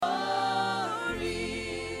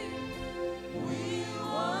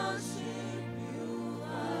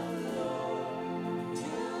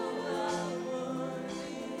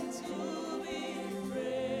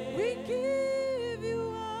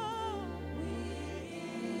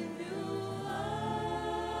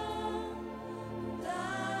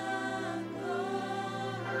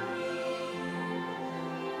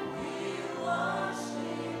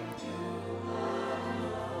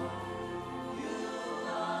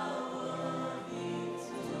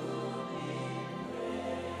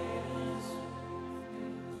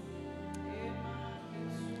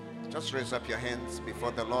Just raise up your hands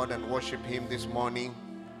before the Lord and worship him this morning,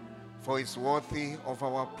 for he's worthy of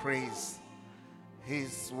our praise.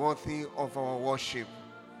 He's worthy of our worship.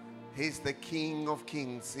 He's the King of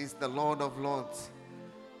kings. He's the Lord of lords.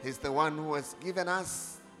 He's the one who has given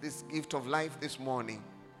us this gift of life this morning.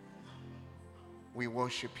 We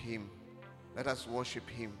worship him. Let us worship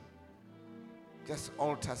him. Just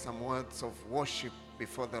alter some words of worship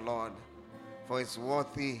before the Lord, for he's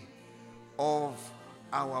worthy of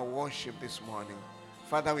our worship this morning.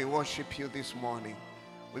 Father, we worship you this morning.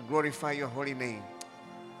 We glorify your holy name.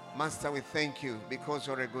 Master, we thank you because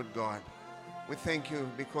you're a good God. We thank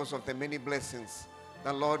you because of the many blessings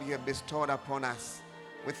that, Lord, you have bestowed upon us.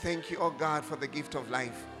 We thank you, oh God, for the gift of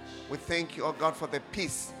life. We thank you, oh God, for the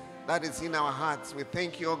peace that is in our hearts. We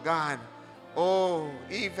thank you, oh God,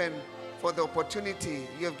 even for the opportunity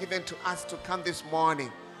you have given to us to come this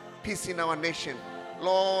morning. Peace in our nation.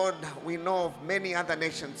 Lord, we know of many other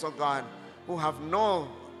nations, oh God, who have no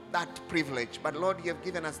that privilege. But Lord, you have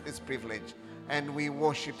given us this privilege, and we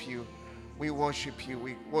worship you. We worship you.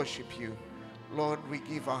 We worship you. Lord, we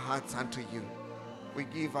give our hearts unto you. We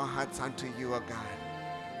give our hearts unto you, oh God.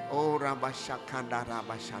 Oh, Rabashakanda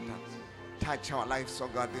Rabashata. Touch our lives, oh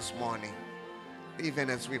God, this morning. Even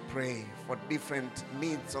as we pray for different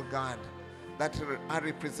needs, oh God, that are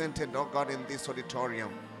represented, oh God, in this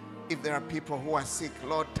auditorium. If there are people who are sick,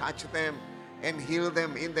 Lord, touch them and heal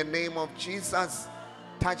them in the name of Jesus.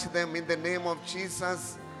 Touch them in the name of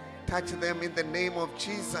Jesus. Touch them in the name of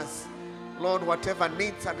Jesus. Lord, whatever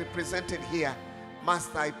needs are represented here,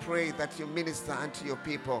 Master, I pray that you minister unto your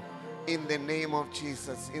people in the name of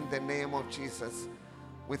Jesus. In the name of Jesus.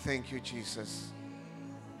 We thank you, Jesus.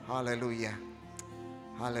 Hallelujah.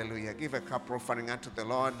 Hallelujah. Give a cup offering unto the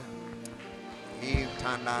Lord.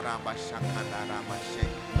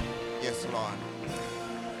 Yes, Lord.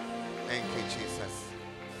 Thank you, Jesus.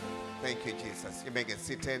 Thank you, Jesus. You may get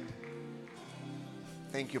seated.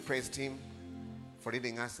 Thank you, praise team, for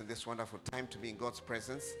leading us in this wonderful time to be in God's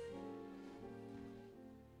presence.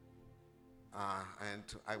 And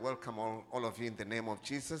I welcome all of you in the name of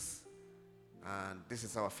Jesus. And this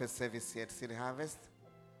is our first service here at City Harvest.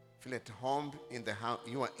 Feel at home in the house.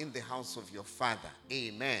 You are in the house of your Father.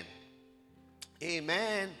 Amen.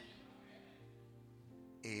 Amen.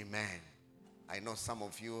 Amen. I know some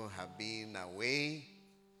of you have been away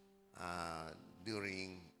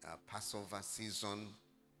during Passover season.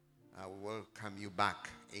 We welcome you back.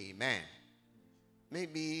 Amen.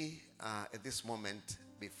 Maybe at this moment,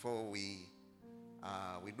 before we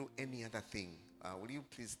do any other thing, will you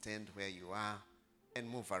please stand where you are and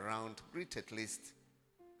move around? Greet at least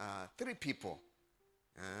 3 people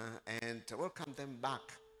and welcome them back.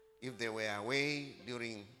 If they were away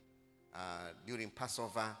during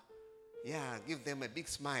Passover, give them a big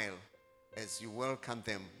smile as you welcome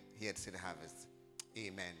them here at City Harvest.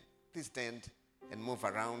 Amen. Please stand and move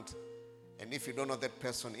around. And if you don't know that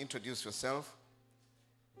person, introduce yourself.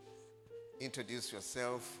 Introduce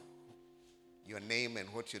yourself, your name and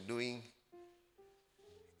what you're doing.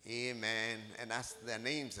 Amen. And ask their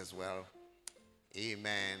names as well.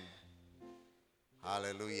 Amen.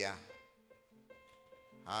 Hallelujah.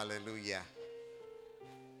 Hallelujah.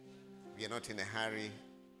 We are not in a hurry.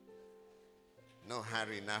 No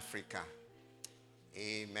hurry in Africa.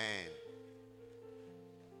 Amen.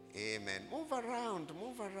 Amen. Move around,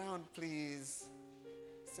 please.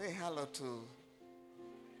 Say hello to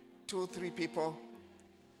 2, 3 people.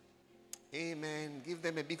 Amen. Give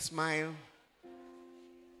them a big smile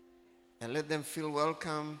and let them feel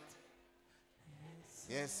welcome.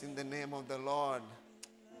 Yes, in the name of the Lord.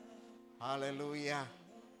 Hallelujah.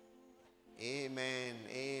 Amen.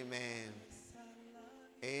 Amen.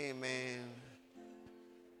 Amen.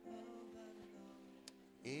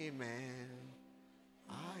 Amen.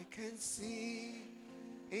 I can see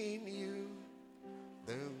in you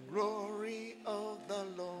the glory of the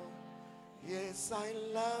Lord. Yes, I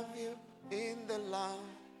love you in the love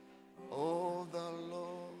of the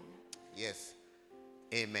Lord. Yes.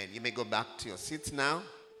 Amen. You may go back to your seats now.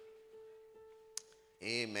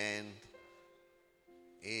 Amen.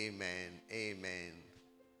 Amen. Amen.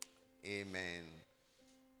 Amen.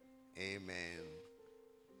 Amen.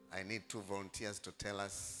 I need 2 volunteers to tell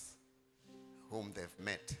us whom they've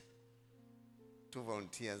met. 2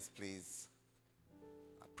 volunteers, please.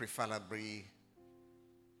 Preferably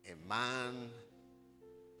a man,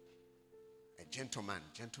 a gentleman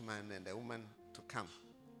and a woman to come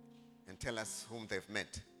and tell us whom they've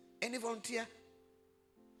met. Any volunteer?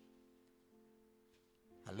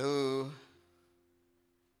 Hello?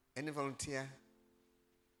 Any volunteer?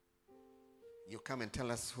 You come and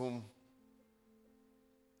tell us whom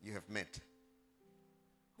you have met.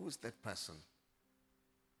 Who's that person?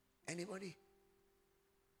 Anybody?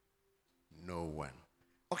 No one.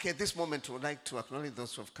 Okay, at this moment, we would like to acknowledge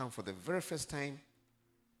those who have come for the very first time.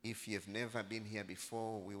 If you have never been here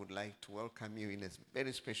before, we would like to welcome you in a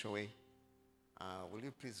very special way. Will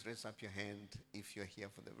you please raise up your hand if you're here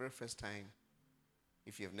for the very first time?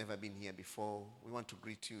 If you have never been here before, we want to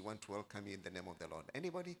greet you, we want to welcome you in the name of the Lord.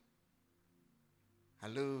 Anybody?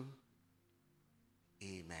 Hello?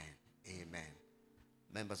 Amen. Amen.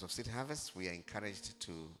 Members of City Harvest, we are encouraged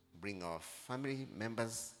to bring our family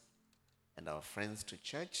members and our friends to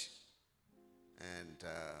church. And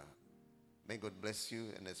may God bless you,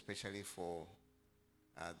 and especially for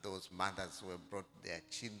those mothers who have brought their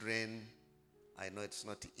children. I know it's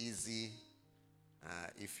not easy.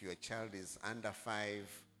 If your child is under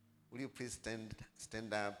 5, will you please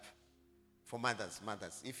stand up? For mothers,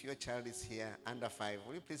 if your child is here under 5,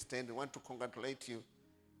 will you please stand? We want to congratulate you.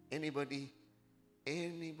 Anybody,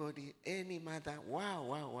 any mother?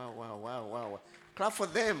 Wow. Clap for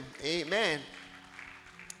them. Amen.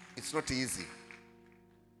 It's not easy.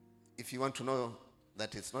 If you want to know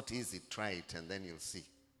that it's not easy, try it and then you'll see.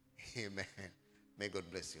 Amen. May God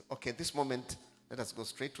bless you. Okay, this moment, let us go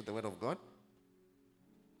straight to the Word of God.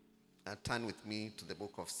 Turn with me to the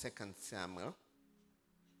book of 2 Samuel,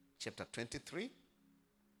 chapter 23.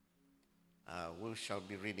 We shall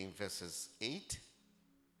be reading verses 8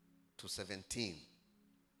 to 17.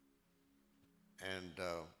 And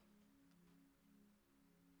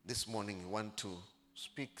this morning we want to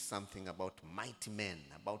speak something about mighty men,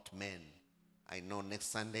 about men. I know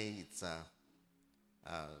next Sunday it's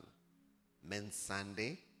Men's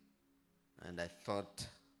Sunday, and I thought,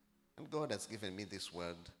 and God has given me this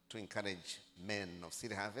word to encourage men of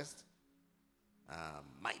City Harvest,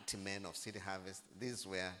 mighty men of City Harvest. These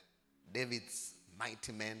were David's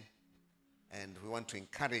mighty men, and we want to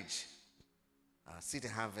encourage City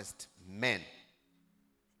Harvest men.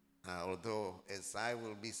 Although, as I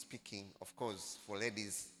will be speaking, of course, for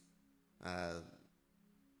ladies,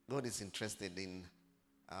 God is interested in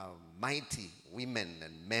mighty women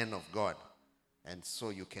and men of God. And so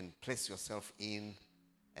you can place yourself in,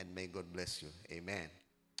 and may God bless you. Amen.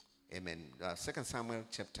 Amen. 2 Samuel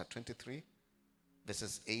chapter 23,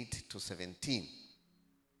 verses 8 to 17.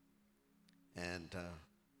 And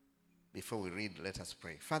before we read, let us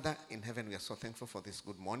pray. Father in heaven, we are so thankful for this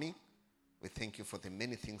good morning. We thank you for the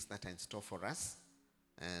many things that are in store for us,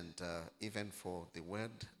 and even for the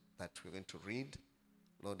word that we're going to read.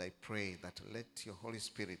 Lord, I pray that let your Holy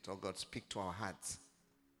Spirit, oh God, speak to our hearts.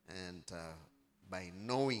 And by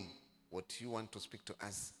knowing what you want to speak to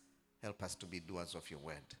us, help us to be doers of your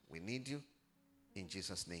word. We need you. In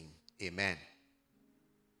Jesus' name, amen.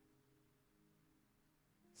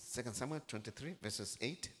 2 Samuel 23, verses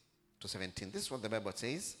 8 to 17. This is what the Bible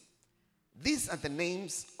says. These are the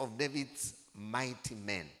names of David's mighty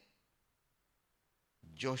men: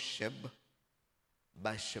 Josheb,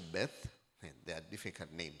 Bashebeth, they are difficult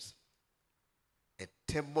names,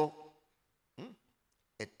 Etebo,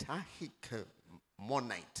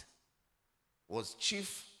 Etahikmonite was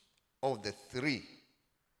chief of the 3.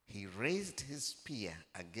 He raised his spear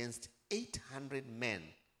against 800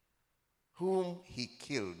 men, whom he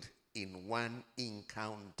killed in one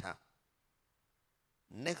encounter.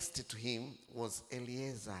 Next to him was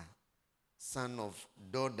Eleazar, son of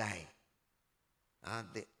Dodai,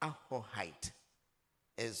 the Ahohite.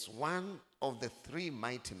 As one of the 3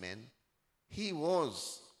 mighty men, he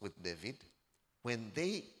was with David when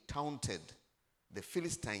they taunted the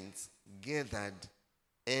Philistines gathered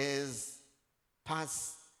as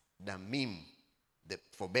Pas Damim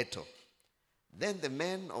for battle. Then the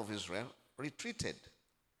men of Israel retreated,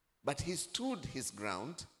 but he stood his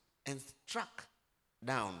ground and struck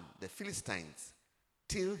down the Philistines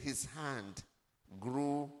till his hand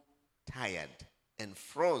grew tired and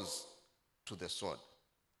froze to the sword.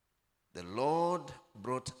 The Lord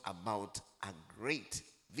brought about a great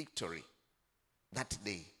victory that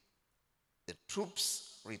day. The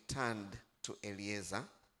troops returned to Eleazar,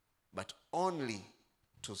 but only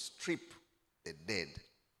to strip the dead.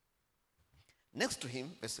 Next to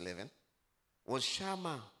him, verse 11, was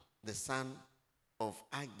Shammah, the son of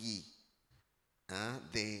Agi,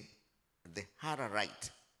 the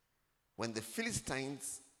Hararite. When the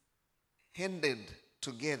Philistines banded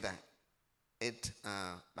together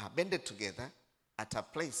at a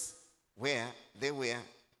place where they were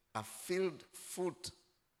a field full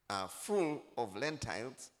of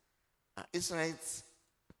lentils, Israel's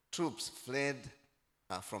troops fled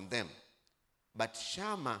from them. But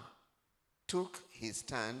Shammah took his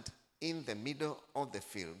stand in the middle of the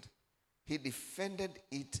field. He defended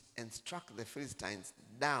it and struck the Philistines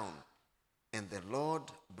down and the Lord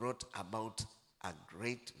brought about a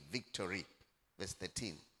great victory. Verse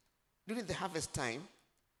 13. During the harvest time,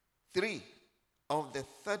 3 of the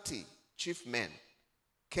 30 chief men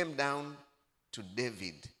came down to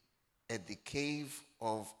David at the cave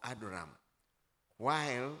of Adullam,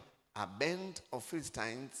 while a band of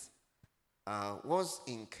Philistines was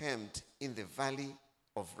encamped in the valley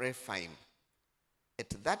of Rephaim. At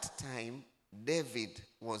that time, David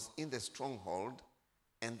was in the stronghold,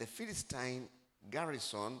 and the Philistine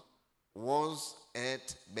garrison was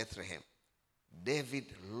at Bethlehem. David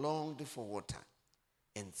longed for water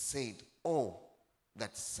and said, "Oh,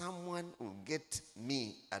 that someone will get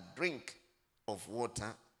me a drink of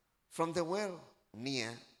water from the well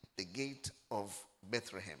near the gate of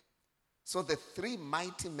Bethlehem." So the 3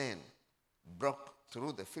 mighty men broke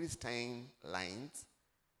through the Philistine lines,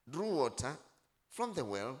 drew water from the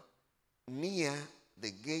well near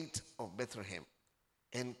the gate of Bethlehem,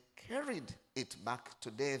 and carried it back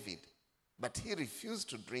to David. But he refused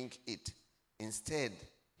to drink it. Instead,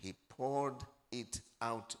 he poured it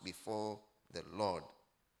out before the Lord.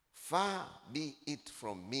 "Far be it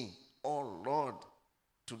from me, O Lord,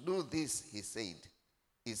 to do this," he said.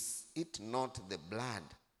 "Is it not the blood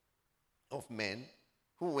of men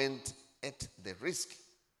who went at the risk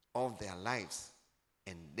of their lives?"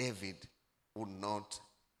 And David would not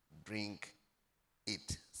drink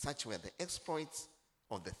it. Such were the exploits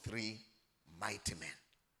of the 3 mighty men.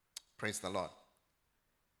 Praise the Lord.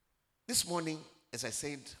 This morning, as I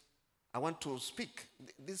said, I want to speak.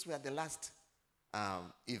 These were the last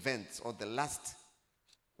events, or the last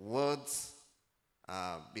words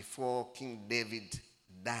before King David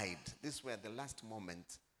died. These were the last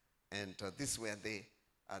moments, and these were the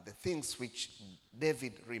things which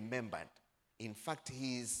David remembered. In fact,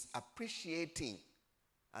 he is appreciating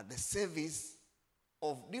the service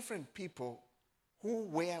of different people who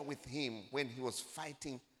were with him when he was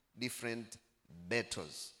fighting different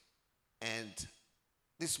battles. And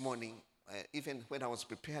this morning, even when I was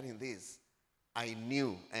preparing this, I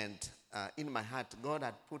knew, and in my heart, God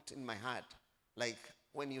had put in my heart, like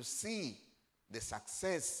when you see the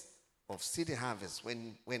success of City Harvest,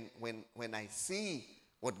 when I see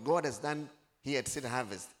what God has done here at City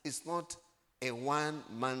Harvest, it's not a 1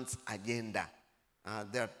 month agenda.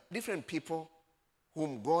 There are different people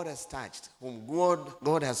whom God has touched, whom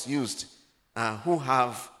God has used, who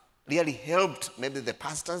have really helped maybe the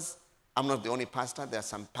pastors. I'm not the only pastor. There are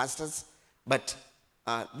some pastors. But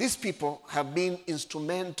these people have been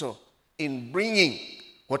instrumental in bringing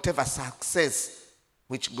whatever success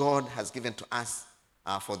which God has given to us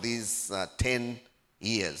for these 10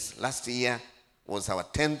 years. Last year was our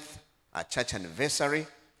 10th church anniversary.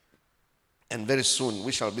 And very soon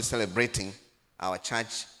we shall be celebrating our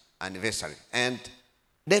church anniversary. And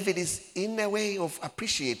David is in a way of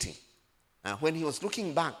appreciating. When he was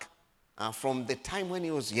looking back from the time when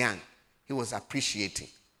he was young, he was appreciating.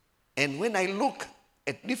 And when I look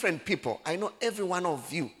at different people, I know every one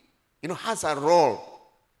of you, has a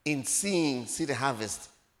role in seeing City Harvest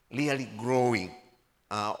really growing.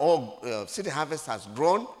 City Harvest has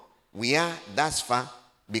grown. We are thus far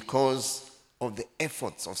because of the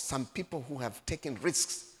efforts of some people who have taken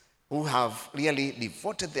risks, who have really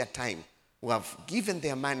devoted their time, who have given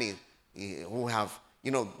their money, who have,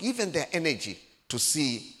 given their energy to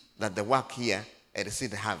see that the work here at the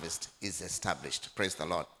City Harvest is established. Praise the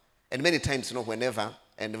Lord. And many times, whenever,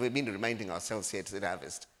 and we've been reminding ourselves here at City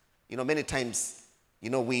Harvest, many times,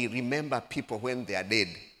 we remember people when they are dead.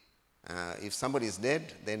 If somebody is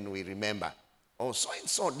dead, then we remember, oh,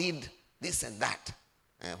 so-and-so did this and that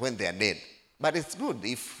when they are dead. But it's good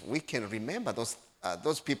if we can remember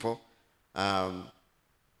those people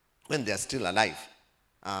when they are still alive.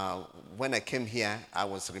 When I came here, I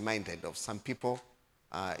was reminded of some people,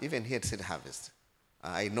 even here at City Harvest.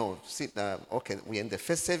 I know, we're in the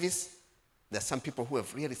first service. There are some people who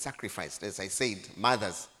have really sacrificed. As I said,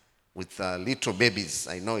 mothers with little babies.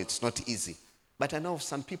 I know it's not easy. But I know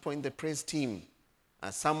some people in the praise team.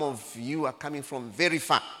 Some of you are coming from very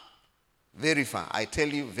far. Very far. I tell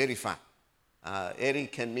you, very far.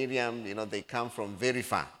 Eric and Miriam, they come from very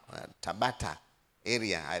far. Tabata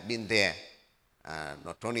area. I've been there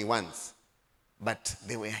not only once. But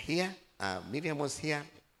they were here. Miriam was here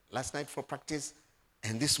last night for practice.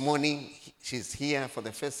 And this morning, she's here for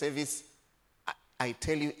the first service. I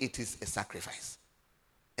tell you, it is a sacrifice.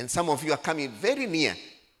 And some of you are coming very near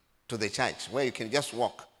to the church where you can just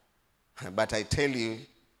walk. But I tell you,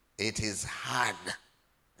 it is hard.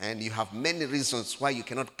 And you have many reasons why you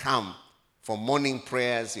cannot come for morning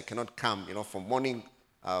prayers. You cannot come, for morning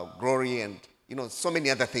glory and, so many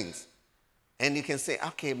other things. And you can say,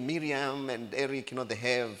 okay, Miriam and Eric, they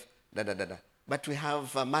have Da, da, da, da. But we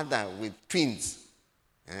have a mother with twins,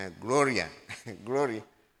 Gloria, Glory.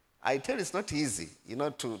 I tell you, it's not easy,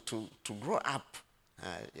 to grow up,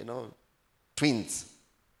 twins.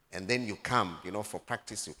 And then you come, for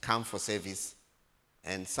practice, you come for service.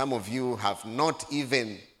 And some of you have not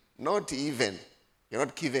even, you're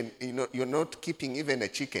not keeping even a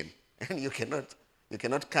chicken. And you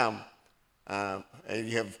cannot come. And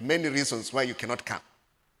you have many reasons why you cannot come.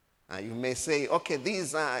 You may say, okay,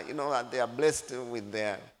 these are, they are blessed with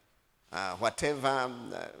their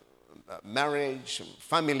marriage,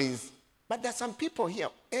 families. But there are some people here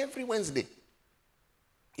every Wednesday.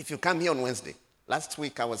 If you come here on Wednesday, last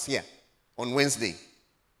week I was here on Wednesday.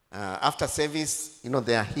 After service,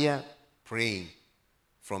 they are here praying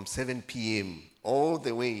from 7 p.m. all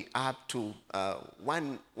the way up to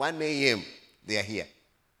 1 a.m. They are here.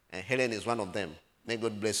 And Helen is one of them. May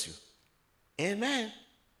God bless you. Amen.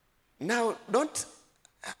 Now,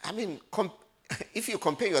 if you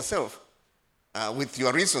compare yourself with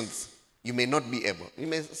your reasons, you may not be able. You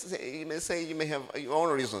may say you may have your own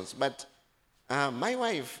reasons, but my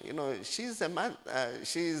wife, she's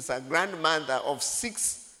a grandmother of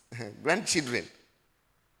 6 grandchildren.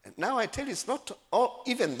 Now I tell you, it's not all,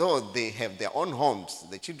 even though they have their own homes,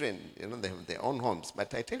 the children, they have their own homes,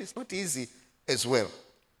 but I tell you, it's not easy as well.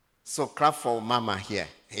 So clap for mama here.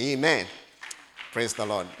 Amen. Praise the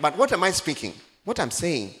Lord. But what am I speaking? What I'm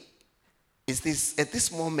saying is this: at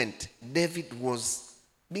this moment, David was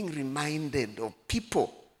being reminded of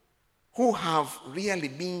people who have really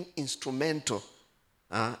been instrumental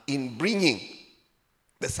in bringing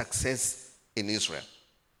the success in Israel.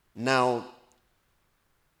 Now,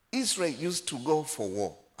 Israel used to go for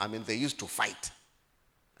war. They used to fight.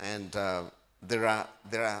 And there are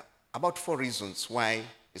about 4 reasons why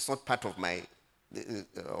it's not part of my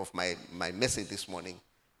message this morning.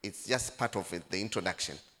 It's just part of it, the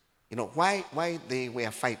introduction. Why they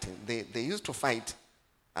were fighting. They used to fight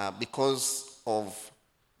because of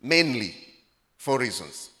mainly 4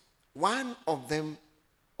 reasons. One of them,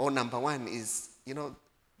 or number one, is,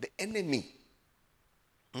 the enemy.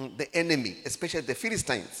 The enemy, especially the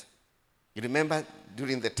Philistines. You remember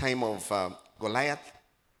during the time of Goliath,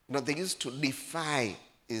 they used to defy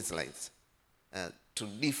Israelites, to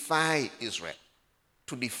defy Israel,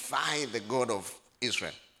 to defy the God of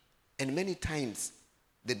Israel. And many times,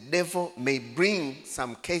 the devil may bring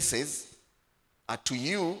some cases to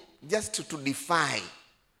you just to defy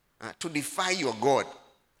your God,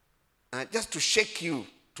 just to shake you,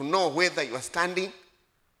 to know whether you are standing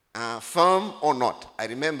firm or not. I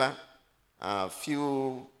remember a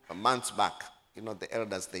few months back, the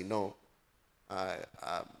elders, they know,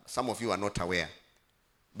 some of you are not aware.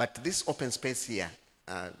 But this open space here,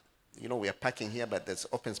 we are parking here, but there's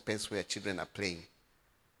open space where children are playing.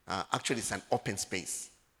 Actually, it's an open space.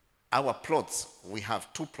 Our plots, we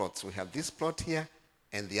have 2 plots. We have this plot here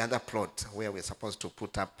and the other plot where we're supposed to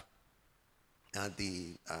put up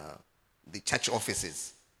the church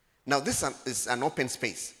offices. Now, this is an open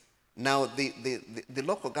space. Now, the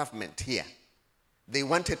local government here, they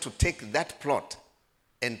wanted to take that plot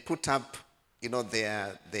and put up,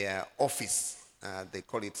 their office. They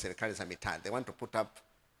call it Serikali za Mitaa. They want to put up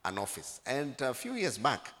an office. And a few years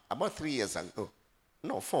back, about 3 years ago,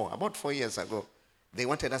 about 4 years ago, they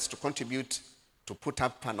wanted us to contribute to put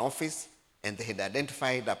up an office, and they had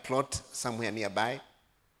identified a plot somewhere nearby.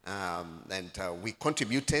 And we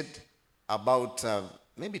contributed about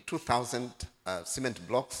maybe 2,000 cement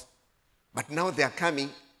blocks. But now they are coming.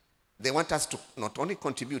 They want us to not only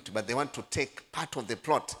contribute, but they want to take part of the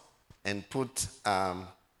plot and put an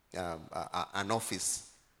office,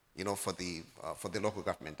 for the local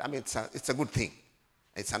government. It's a good thing.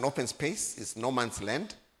 It's an open space. It's no man's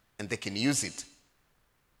land, and they can use it.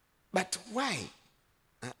 But why?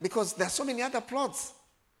 Because there are so many other plots.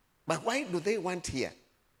 But why do they want here?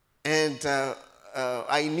 And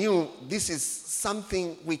I knew this is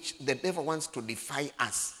something which the devil wants to defy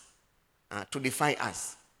us.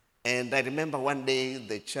 And I remember one day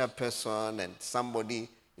the chairperson and somebody,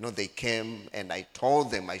 they came, and I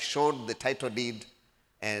told them, I showed the title deed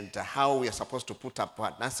and how we are supposed to put up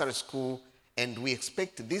a nursery school, and we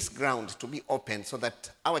expect this ground to be open so that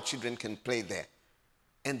our children can play there.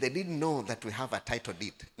 And they didn't know that we have a title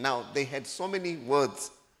deed. Now, they had so many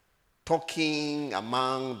words talking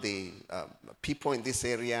among the people in this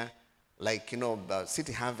area, like,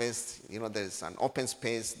 City Harvest, there's an open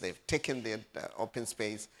space. They've taken the open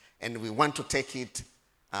space, and we want to take it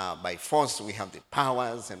by force. We have the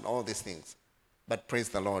powers and all these things. But praise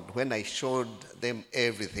the Lord, when I showed them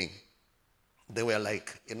everything, they were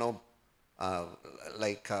like,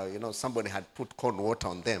 somebody had put cold water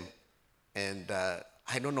on them. And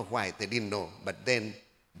I don't know why they didn't know, but then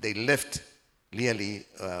they left really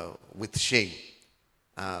with shame.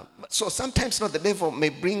 So sometimes the devil may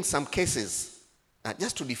bring some cases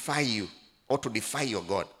just to defy you or to defy your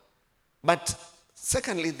God. But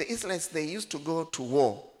secondly, the Israelites, they used to go to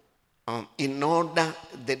war in order,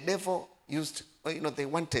 the devil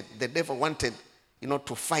wanted,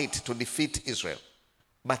 to fight, to defeat Israel.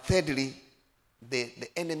 But thirdly, the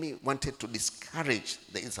enemy wanted to discourage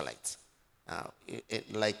the Israelites.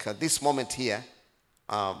 Like this moment here,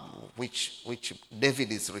 which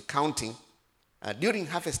David is recounting, during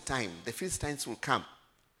harvest time, the Philistines will come.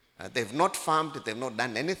 They've not farmed, they've not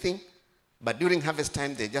done anything, but during harvest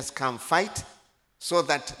time, they just come fight so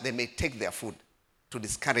that they may take their food to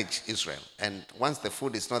discourage Israel. And once the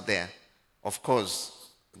food is not there, of course,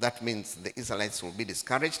 that means the Israelites will be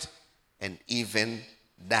discouraged and even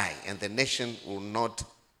die, and the nation will not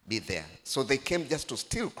be there. So they came just to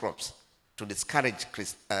steal crops to discourage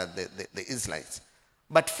the Israelites.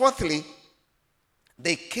 But fourthly,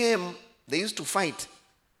 they used to fight.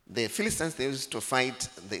 The Philistines, they used to fight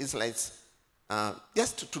the Israelites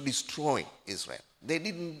just to destroy Israel. They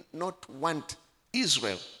did not want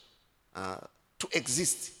Israel to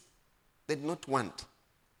exist. They did not want.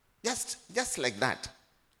 Just like that.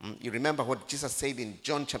 You remember what Jesus said in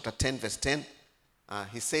John chapter 10, verse 10?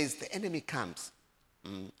 He says the enemy comes,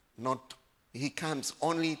 he comes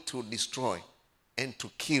only to destroy and to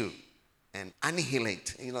kill and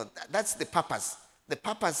annihilate. That's the purpose. The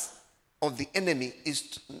purpose of the enemy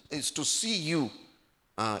is to see you.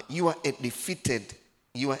 You are a defeated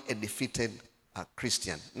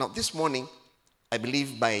Christian. Now, this morning, I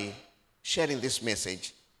believe by sharing this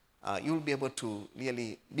message, you'll be able to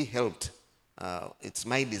really be helped. It's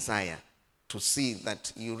my desire to see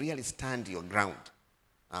that you really stand your ground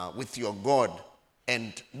with your God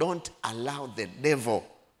and don't allow the devil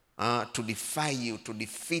to defy you, to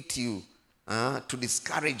defeat you, to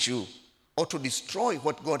discourage you, or to destroy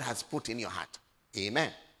what God has put in your heart.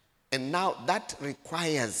 Amen. And now that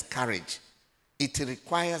requires courage. It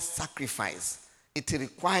requires sacrifice. It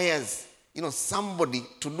requires, somebody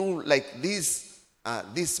to do like these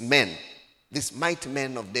men, these mighty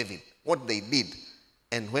men of David, what they did.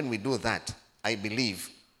 And when we do that, I believe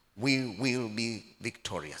we will be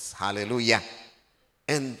victorious. Hallelujah.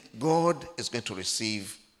 And God is going to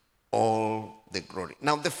receive all the glory.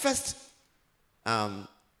 Now, the first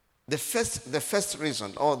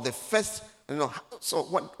reason, or the first, so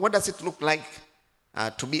what does it look like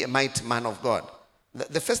to be a mighty man of God?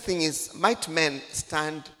 The first thing is, mighty men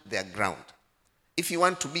stand their ground. If you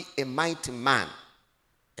want to be a mighty man,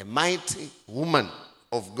 a mighty woman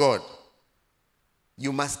of God,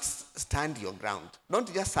 you must stand your ground.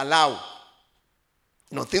 Don't just allow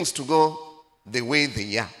things to go the way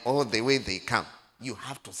they are or the way they come. You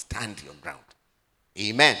have to stand your ground.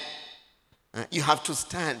 Amen. You have to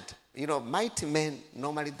stand. Mighty men,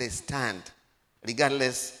 normally they stand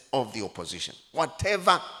regardless of the opposition.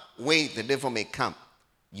 Whatever way the devil may come,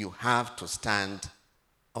 you have to stand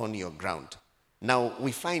on your ground. Now,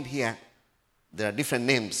 we find here there are different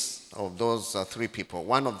names of those three people.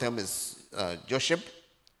 One of them is Josheb.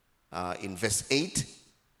 In verse 8,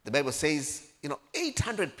 the Bible says,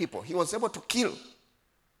 800 people he was able to kill.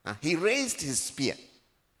 He raised his spear,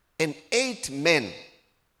 and 8 men,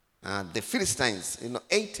 the Philistines,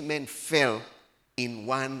 8 men fell in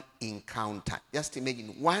one encounter. Just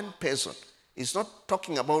imagine, one person. He's not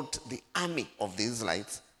talking about the army of the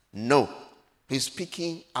Israelites. No. He's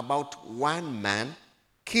speaking about one man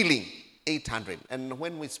killing 800. And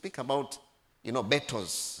when we speak about,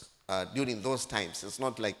 battles during those times, it's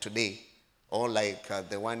not like today, or like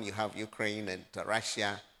the one you have Ukraine and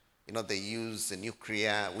Russia. They use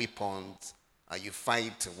nuclear weapons. You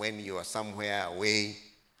fight when you are somewhere away.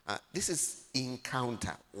 This is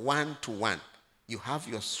encounter, 1-to-1. You have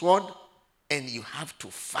your sword and you have to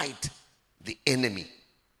fight the enemy.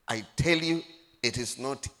 I tell you, it is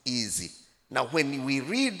not easy. Now, when we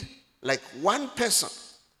read like one person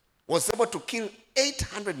was able to kill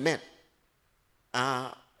 800 men,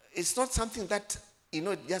 it's not something that,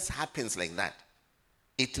 it just happens like that.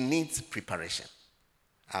 It needs preparation.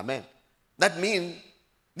 Amen. That means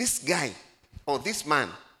this guy or this man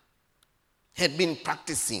had been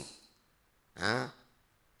practicing.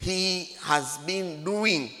 He has been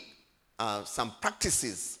doing some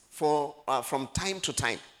practices from time to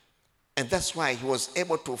time. And that's why he was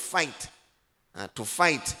able to fight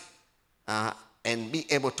and be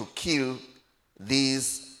able to kill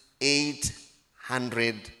these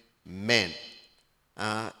 800 men.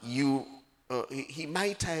 He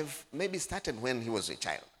might have maybe started when he was a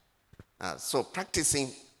child. So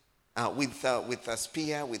practicing with a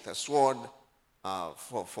spear, with a sword,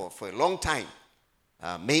 for a long time.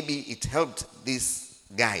 Maybe it helped this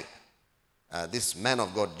guy, this man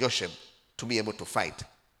of God, Joshua, to be able to fight.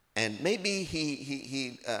 And maybe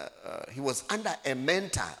he was under a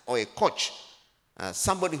mentor or a coach,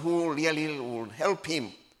 somebody who really will help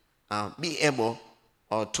him be able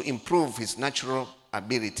to improve his natural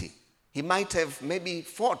ability. He might have maybe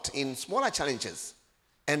fought in smaller challenges.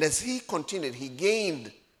 And as he continued, he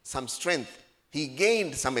gained some strength, he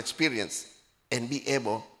gained some experience, and be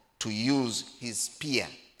able to use his spear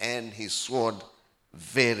and his sword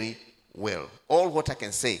very well. All what I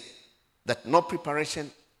can say, that no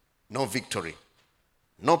preparation, no victory.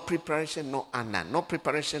 No preparation, no honor. No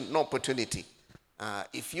preparation, no opportunity.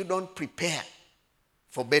 If you don't prepare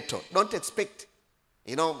for battle, don't expect,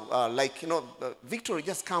 victory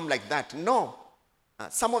just come like that. No.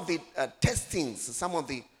 Some of the testings, some of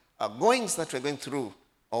the goings that we're going through,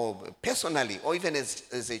 or personally, or even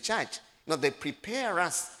as a church, they prepare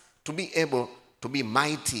us to be able to be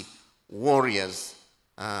mighty warriors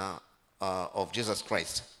of Jesus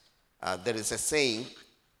Christ. There is a saying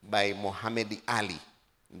by Muhammad Ali,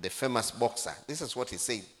 the famous boxer. This is what he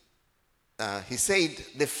said. He said,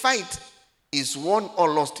 the fight is won or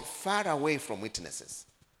lost far away from witnesses.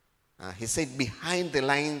 He said, behind the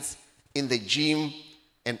lines, in the gym,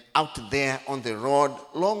 and out there on the road,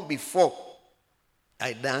 long before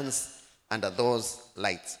I dance under those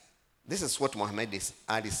lights. This is what Muhammad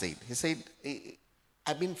Ali said. He said,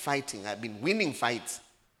 I've been fighting, I've been winning fights,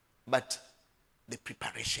 but the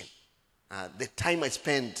preparation, the time I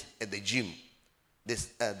spent at the gym,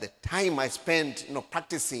 the time I spent,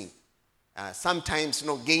 practicing, sometimes,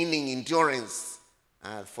 gaining endurance.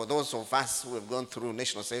 For those of us who have gone through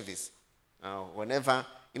national service, whenever,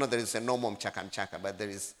 there is a normal mchaka, but there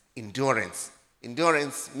is endurance.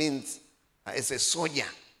 Endurance means, as a soldier,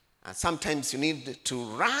 sometimes you need to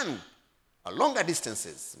run longer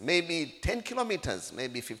distances, maybe 10 kilometers,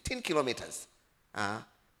 maybe 15 kilometers.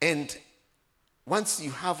 And once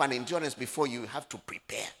you have an endurance before, you have to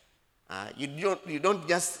prepare. You don't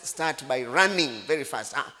just start by running very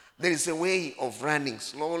fast. There is a way of running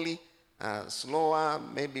slowly, slower,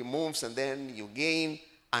 maybe moves, and then you gain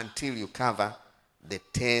until you cover the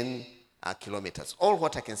 10 kilometers. All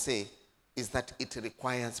what I can say is that it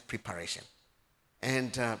requires preparation.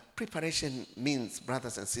 And preparation means,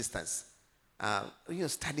 brothers and sisters,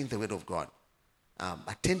 studying the Word of God,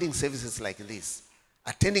 attending services like this,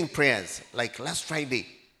 attending prayers like last Friday.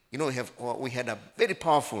 We had a very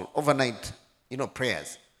powerful overnight,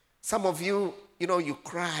 prayers. Some of you, you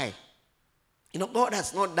cry. God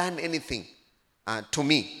has not done anything to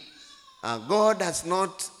me. God has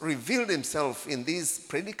not revealed himself in this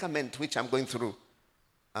predicament which I'm going through.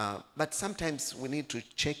 But sometimes we need to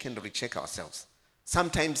check and recheck ourselves.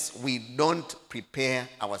 Sometimes we don't prepare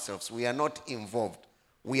ourselves. We are not involved.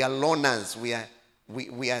 We are loners. We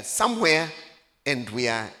are somewhere, and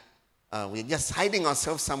we're just hiding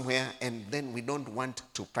ourselves somewhere, and then we don't want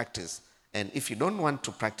to practice. And if you don't want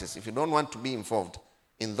to practice, if you don't want to be involved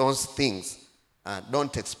in those things,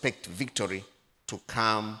 don't expect victory to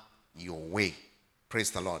come your way.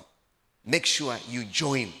 Praise the Lord. Make sure you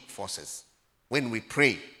join forces. When we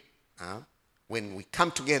pray, when we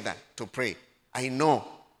come together to pray, I know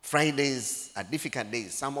Fridays are difficult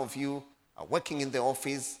days. Some of you are working in the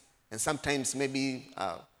office, and sometimes maybe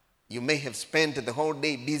you may have spent the whole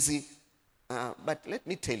day busy. But let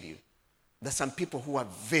me tell you, there's some people who are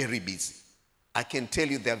very busy. I can tell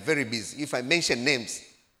you they are very busy. If I mention names,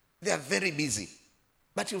 they are very busy.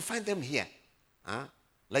 But you'll find them here.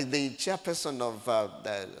 Like the chairperson of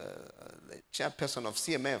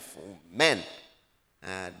CMF, men,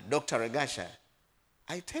 Dr. Regasha.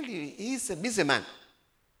 I tell you, he's a busy man.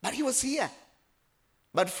 But he was here.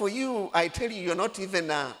 But for you, I tell you, you're not even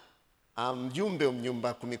a mjumbe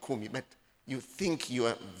mnyumba kumikumi, but you think you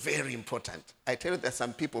are very important. I tell you, there are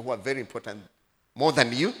some people who are very important more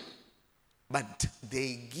than you, but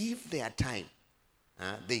they give their time.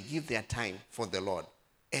 They give their time for the Lord.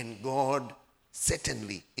 And God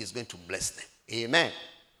certainly is going to bless them. Amen.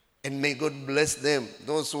 And may God bless them,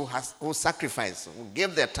 those who sacrifice, who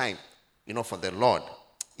give their time, for the Lord.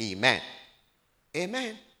 Amen.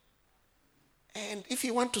 Amen. And if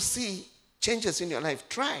you want to see changes in your life,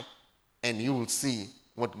 try, and you will see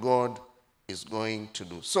what God is going to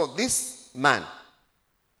do. So this man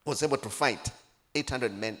was able to fight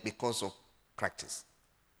 800 men because of practice,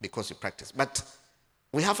 because he practiced. But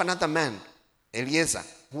we have another man, Eliezer,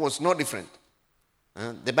 who was no different.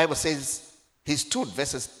 The Bible says he stood,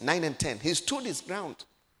 verses 9 and 10, he stood his ground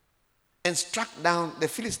and struck down the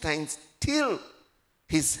Philistines till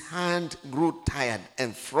his hand grew tired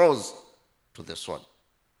and froze to the sword.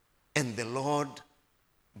 And the Lord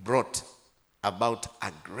brought about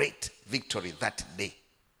a great victory that day.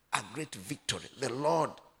 A great victory. The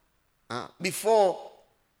Lord. Before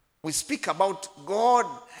we speak about God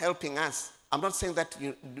helping us, I'm not saying that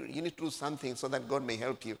you need to do something so that God may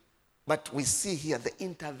help you. But we see here the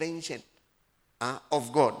intervention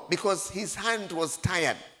of God. Because his hand was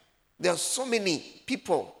tired. There are so many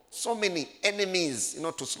people, so many enemies,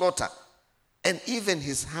 to slaughter. And even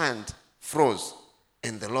his hand froze.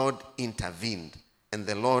 And the Lord intervened. And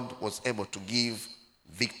the Lord was able to give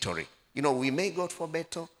victory. We may go for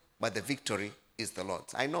battle, but the victory is the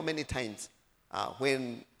Lord's. I know many times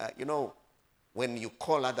when you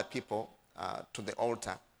call other people to the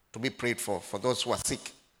altar to be prayed for those who are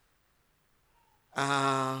sick.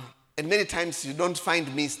 And many times you don't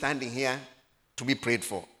find me standing here to be prayed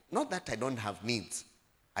for. Not that I don't have needs.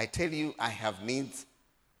 I tell you, I have needs.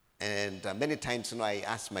 And many times, I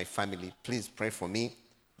ask my family, please pray for me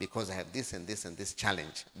because I have this and this and this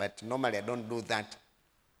challenge. But normally I don't do that.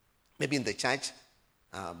 Maybe in the church,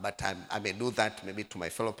 but I may do that maybe to my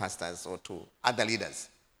fellow pastors or to other leaders.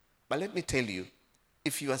 But let me tell you,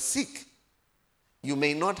 if you are sick, you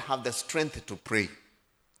may not have the strength to pray.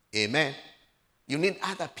 Amen. You need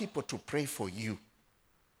other people to pray for you.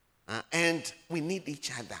 And we need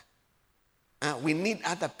each other. We need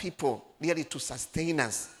other people really to sustain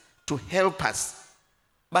us, to help us.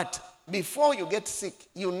 But before you get sick,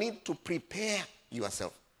 you need to prepare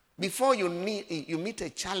yourself. Before you meet a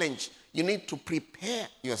challenge, you need to prepare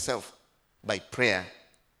yourself by prayer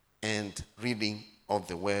and reading of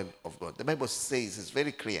the word of God. The Bible says, it's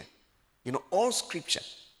very clear, all scripture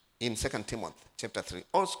in 2 Timothy chapter 3,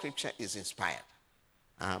 all scripture is inspired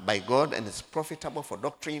by God and is profitable for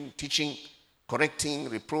doctrine, teaching, correcting,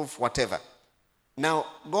 reproof, whatever. Now,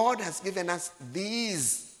 God has given us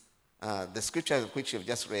these, the scriptures which you've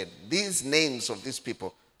just read, these names of these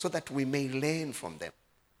people, so that we may learn from them.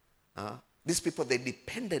 These people, they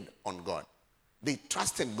depended on God. They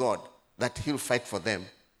trusted God that he'll fight for them,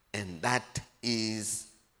 and that is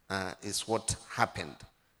what happened.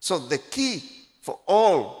 So the key for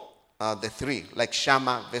all the three, like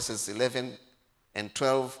Shammah, verses 11 and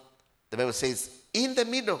 12, the Bible says, in the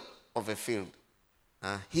middle of a field,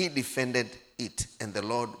 he defended it, and the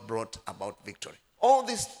Lord brought about victory. All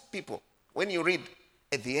these people, when you read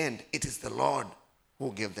at the end, it is the Lord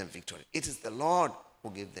who gave them victory. It is the Lord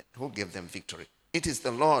who gave them victory. It is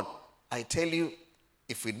the Lord. I tell you,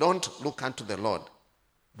 if we don't look unto the Lord,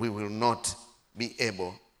 we will not be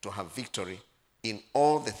able to have victory in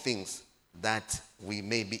all the things that we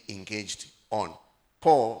may be engaged on.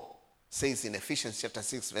 Paul says in Ephesians chapter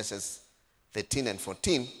 6, verses 13 and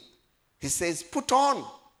 14, he says, put on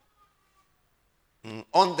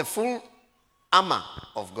the full armor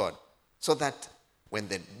of God, so that when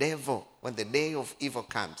the day of evil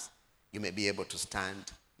comes, you may be able to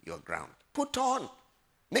stand your ground. Put on.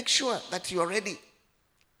 Make sure that you are ready,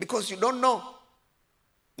 because you don't know.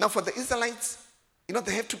 Now for the Israelites,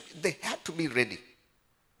 they had to be ready.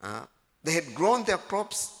 They had grown their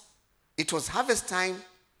crops. It was harvest time.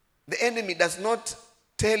 The enemy does not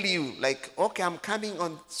tell you like, okay, I'm coming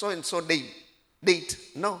on so-and-so date.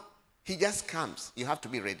 No, he just comes. You have to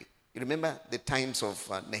be ready. You remember the times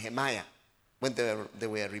of Nehemiah when they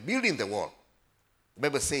were rebuilding the wall. The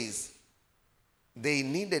Bible says they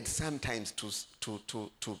needed sometimes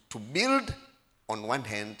to build on one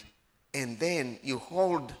hand, and then you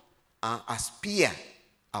hold a spear,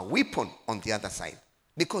 a weapon on the other side,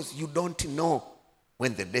 because you don't know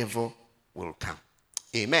when the devil will come.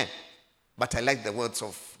 Amen. But I like the words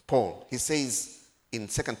of Paul. He says in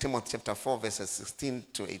 2 Timothy chapter 4, verses 16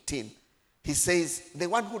 to 18, he says, the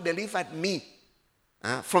one who delivered me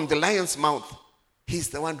from the lion's mouth, he's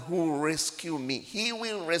the one who will rescue me. He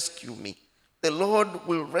will rescue me. The Lord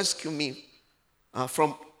will rescue me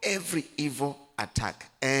from every evil attack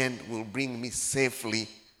and will bring me safely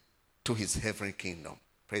to his heavenly kingdom.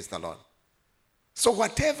 Praise the Lord. So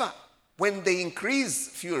whatever, when they increase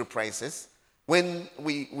fuel prices, when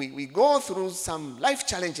we go through some life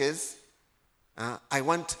challenges, I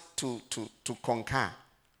want to concur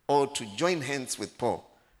or to join hands with Paul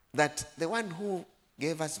that the one who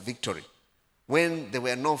gave us victory when there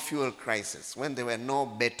were no fuel crisis, when there were no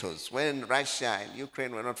battles, when Russia and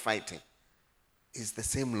Ukraine were not fighting, is the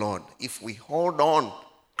same Lord. If we hold on,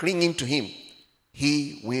 clinging to him,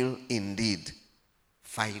 he will indeed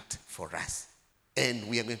fight for us. And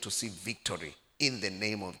we are going to see victory in the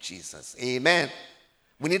name of Jesus. Amen.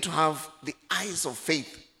 We need to have the eyes of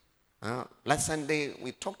faith. Last Sunday,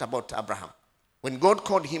 we talked about Abraham. When God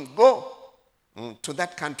called him, go to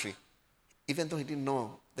that country, even though he didn't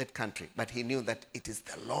know that country, but he knew that it is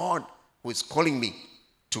the Lord who is calling me.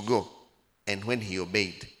 to go. And when he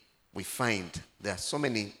obeyed, we find there are so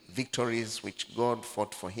many victories which God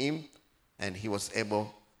fought for him, and he was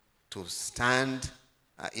able to stand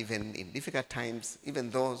even in difficult times, even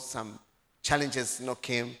though some challenges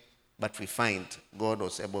came, but we find God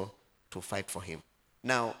was able to fight for him.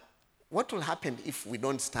 Now, what will happen if we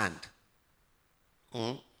don't stand?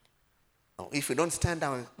 If we don't stand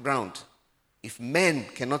our ground, if men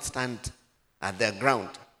cannot stand at their ground,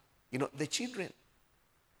 the children,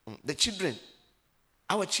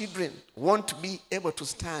 our children won't be able to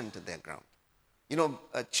stand their ground.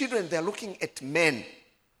 Children, they're looking at men.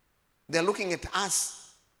 They're looking at us.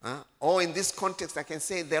 Or in this context, I can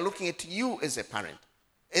say they're looking at you as a parent,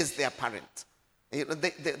 as their parent. They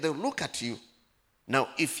look at you. Now,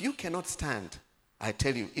 if you cannot stand, I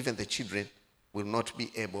tell you, even the children will not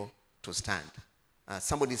be able to stand.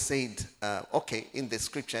 Somebody said, okay, in the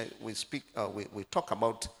scripture we talk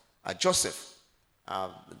about Joseph.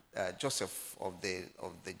 Joseph of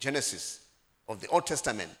the Genesis, of the Old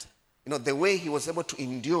Testament, the way he was able to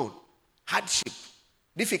endure hardship,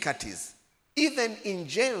 difficulties, even in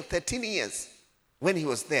jail 13 years when he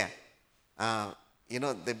was there.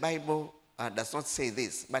 The Bible does not say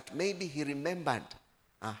this, but maybe he remembered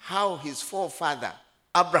how his forefather,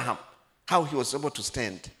 Abraham, how he was able to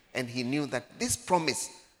stand, and he knew that this promise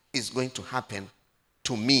is going to happen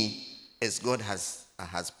to me as God has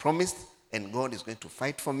promised, and God is going to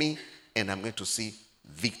fight for me, and I'm going to see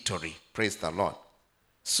victory. Praise the Lord.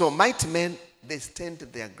 So mighty men, they stand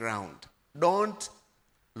their ground. Don't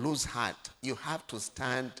lose heart. You have to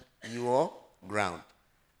stand your ground.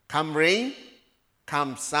 Come rain,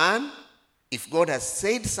 come sun. If God has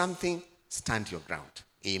said something, stand your ground.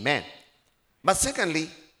 Amen. But secondly,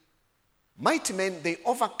 mighty men, they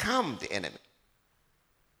overcome the enemy.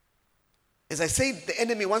 As I said, the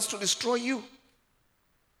enemy wants to destroy you.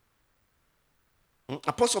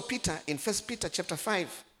 Apostle Peter, in 1 Peter chapter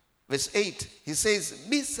 5, verse 8, he says,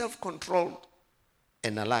 be self-controlled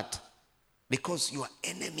and alert, because your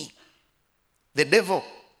enemy, the devil,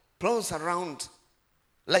 prowls around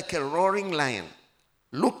like a roaring lion,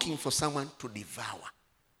 looking for someone to devour.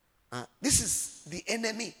 This is the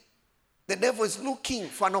enemy. The devil is looking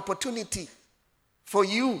for an opportunity for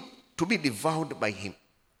you to be devoured by him.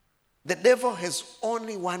 The devil has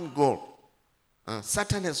only one goal.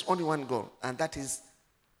 Satan has only one goal, and that is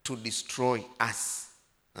to destroy us.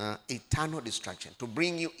 Eternal destruction, to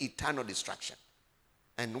bring you eternal destruction.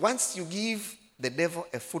 And once you give the devil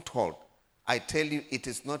a foothold, I tell you, it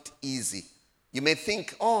is not easy. You may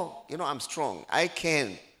think, I'm strong. I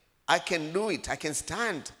can do it. I can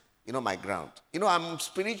stand, my ground. I'm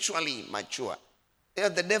spiritually mature.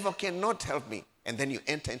 The devil cannot help me. And then you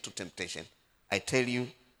enter into temptation. I tell you,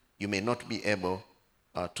 you may not be able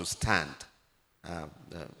to stand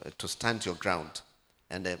your ground.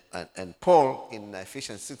 And Paul in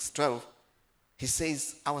Ephesians 6:12, he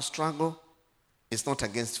says, our struggle is not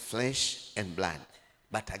against flesh and blood,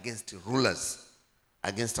 but against rulers,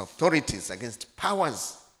 against authorities, against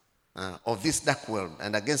powers of this dark world,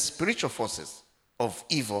 and against spiritual forces of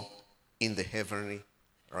evil in the heavenly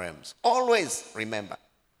realms. Always remember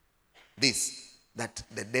this, that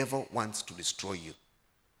the devil wants to destroy you.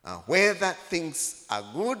 Whether things are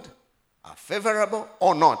good, are favorable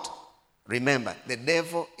or not, remember, the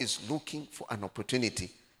devil is looking for an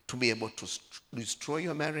opportunity to be able to destroy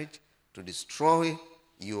your marriage, to destroy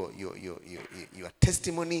your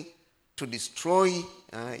testimony, to destroy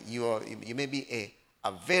you may be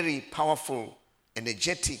a very powerful,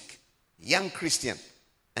 energetic young Christian.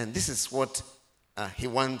 And this is what he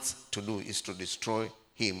wants to do, is to destroy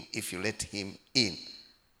him if you let him in.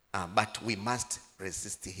 But we must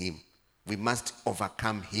resist him. We must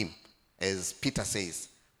overcome him. As Peter says,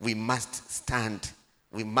 we must stand.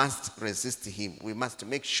 We must resist him. We must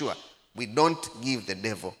make sure we don't give the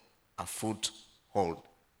devil a foothold.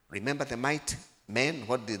 Remember the mighty men,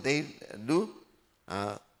 what did they do?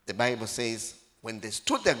 The Bible says, when they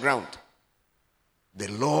stood their ground, the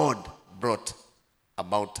Lord brought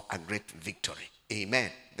about a great victory.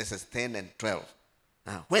 Amen. This is 10 and 12.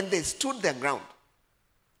 When they stood their ground,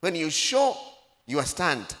 when you show your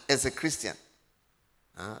stand as a Christian,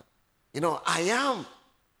 I am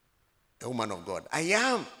a woman of God. I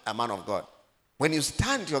am a man of God. When you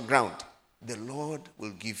stand your ground, the Lord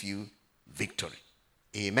will give you victory.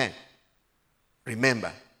 Amen.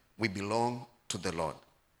 Remember, we belong to the Lord,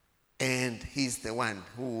 and he's the one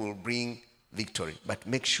who will bring victory. But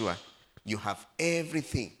make sure you have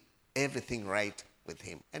everything right with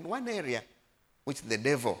him. And one area which the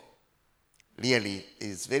devil really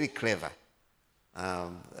is very clever,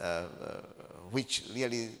 which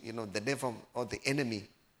really, the devil or the enemy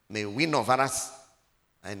may win over us,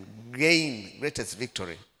 and gain greatest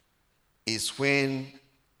victory is when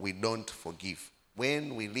we don't forgive,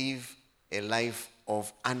 when we live a life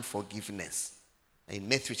of unforgiveness. In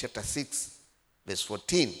Matthew chapter 6, verse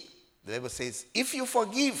 14, the Bible says, if you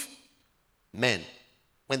forgive men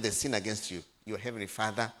when they sin against you, your heavenly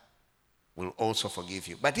Father will also forgive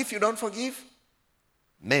you. But if you don't forgive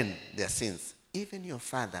men their sins, even your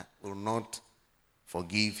Father will not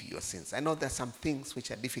forgive your sins. I know there are some things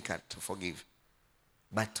which are difficult to forgive,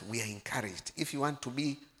 but we are encouraged. If you want to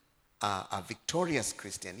be a victorious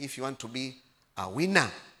Christian, if you want to be a winner,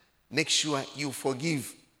 make sure you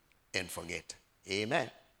forgive and forget. Amen.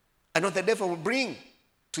 I know the devil will bring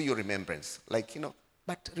to your remembrance, like,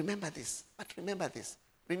 but remember this, but remember this.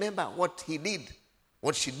 Remember what he did,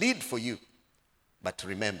 what she did for you. But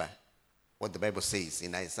remember what the Bible says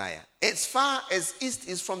in Isaiah. As far as east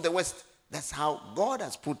is from the west, that's how God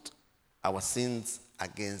has put our sins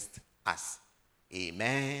against us.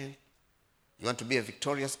 Amen. You want to be a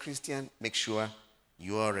victorious Christian? Make sure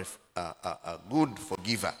you are a good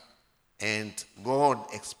forgiver. And God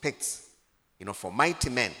expects, for mighty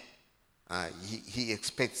men, he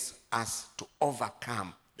expects us to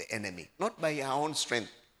overcome the enemy. Not by our own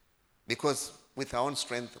strength, because with our own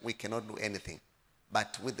strength we cannot do anything.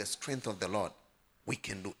 But with the strength of the Lord, we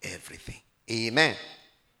can do everything. Amen.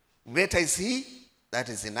 Greater is he that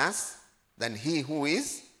is in us than he who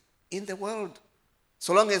is in the world.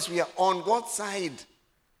 So long as we are on God's side,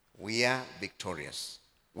 we are victorious.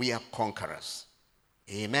 We are conquerors.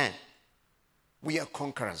 Amen. We are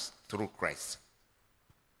conquerors through Christ.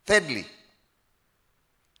 Thirdly,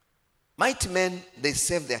 mighty men, they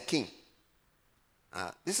serve their king.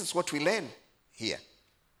 This is what we learn here.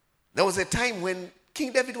 There was a time when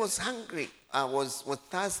King David was hungry, was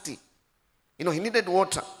thirsty. He needed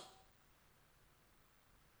water.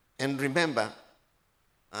 And remember,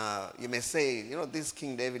 you may say, this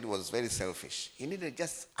King David was very selfish. He needed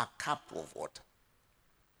just a cup of water.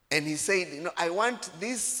 And he said, I want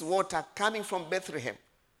this water coming from Bethlehem.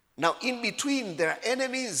 Now, in between, there are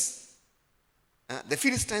enemies. The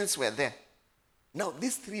Philistines were there. Now,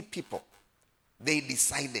 these three people, they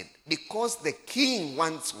decided, because the king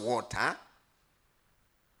wants water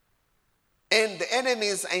and the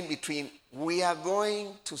enemies are in between, we are going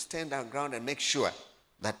to stand our ground and make sure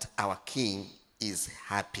that our king is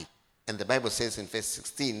happy. And the Bible says in verse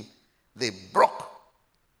 16, they broke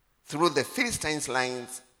through the Philistines'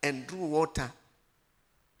 lines and drew water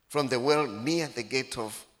from the well near the gate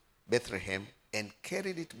of Bethlehem and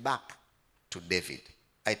carried it back to David.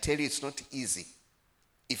 I tell you, it's not easy.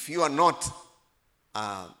 If you are not,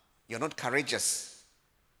 you're not courageous.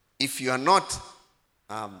 If you are not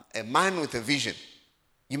a man with a vision,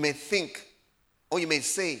 you may think, or you may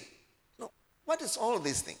say, no, what is all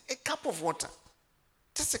this thing? A cup of water.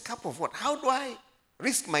 Just a cup of water. How do I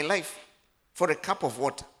risk my life for a cup of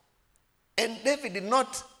water? And David did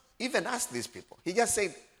not even ask these people. He just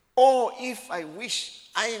said, oh, if I wish,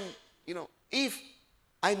 if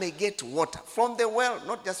I may get water from the well,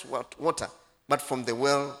 not just water, but from the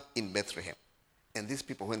well in Bethlehem. And these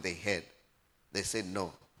people, when they heard, they said,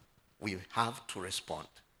 no, we have to respond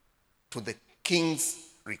to the king's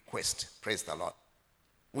request. Praise the Lord.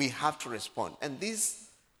 We have to respond. And these,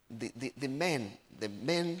 the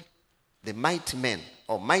mighty men,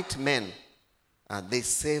 they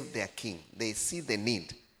serve their king. They see the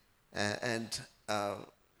need.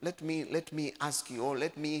 Let me ask you, or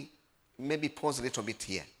let me maybe pause a little bit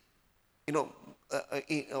here.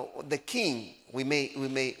 The king, we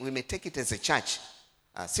may take it as a church,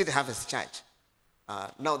 City Harvest Church.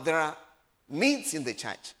 Now there are needs in the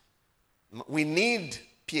church. We need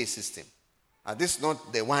PA system. This is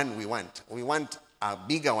not the one we want. We want a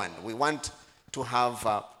bigger one. We want to have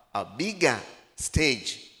a bigger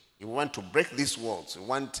stage. We want to break these walls. We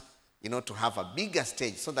want, to have a bigger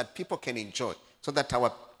stage so that people can enjoy, so that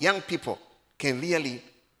our young people can really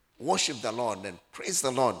worship the Lord and praise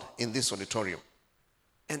the Lord in this auditorium.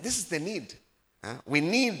 And this is the need. We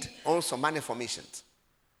need also money for missions.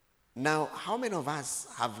 Now, how many of us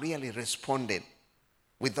have really responded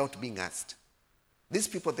without being asked? These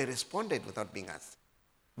people, they responded without being asked.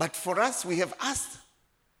 But for us, we have asked.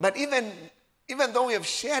 But even though we have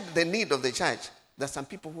shared the need of the church, there are some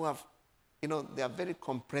people who have, they are very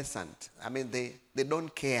complacent. I mean, they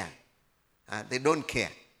don't care. They don't care.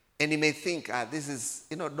 And you may think, this is,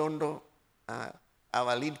 Dondo,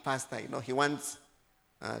 our lead pastor, he wants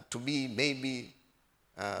to be maybe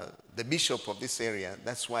the bishop of this area.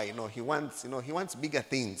 That's why, he wants bigger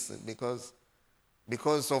things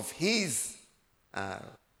because of his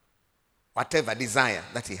whatever desire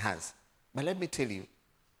that he has. But let me tell you,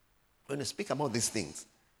 when you speak about these things,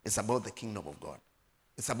 it's about the kingdom of God.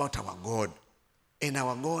 It's about our God. And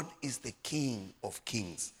our God is the King of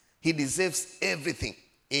kings. He deserves everything.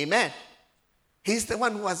 Amen. He's the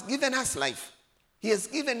one who has given us life. He has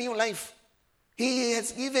given you life. He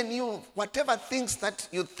has given you whatever things that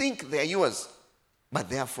you think they are yours, but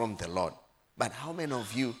they are from the Lord. But how many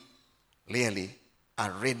of you really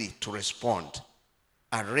are ready to respond?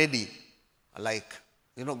 Are ready, like,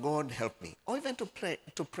 God help me. Or even to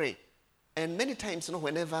pray. And many times,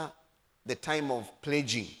 whenever the time of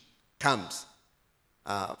pledging comes,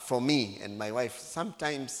 for me and my wife,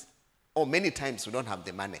 sometimes, or many times, we don't have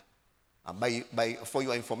the money. For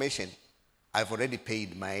your information, I've already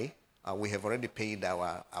paid we have already paid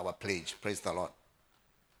our pledge. Praise the Lord.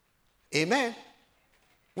 Amen.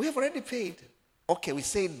 We have already paid. Okay, we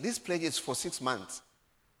said this pledge is for 6 months,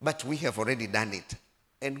 but we have already done it.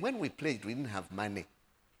 And when we pledged, we didn't have money.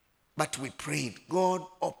 But we prayed, God,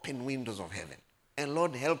 open windows of heaven. And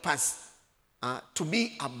Lord, help us to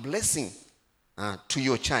be a blessing to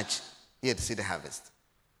your church here at City Harvest.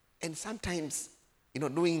 And sometimes,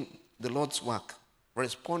 doing the Lord's work,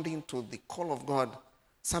 responding to the call of God,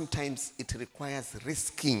 sometimes it requires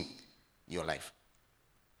risking your life.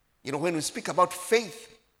 When we speak about faith,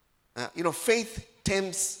 faith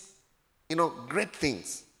tempts, great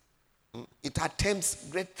things. It attempts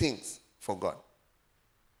great things for God.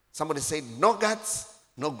 Somebody said, no guts,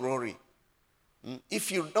 no glory.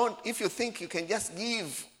 If you think you can just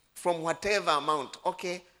give from whatever amount,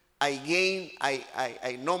 okay,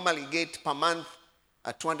 I normally get per month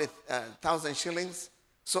 200,000 shillings,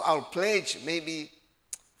 so I'll pledge maybe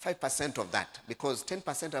 5% of that because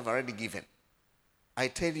 10% I've already given. I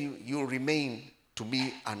tell you, you'll remain to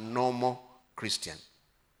be a normal Christian.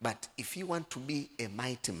 But if you want to be a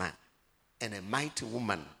mighty man and a mighty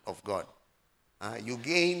woman of God, you're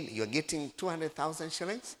getting 200,000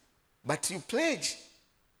 shillings, but you pledge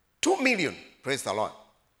 2 million, praise the Lord.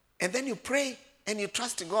 And then you pray and you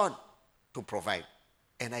trust God to provide.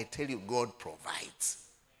 And I tell you, God provides.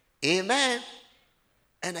 Amen.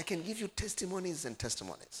 And I can give you testimonies and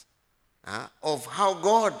testimonies of how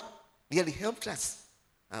God really helped us.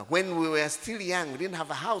 When we were still young, we didn't have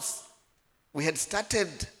a house. We had started,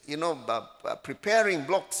 preparing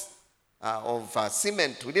blocks of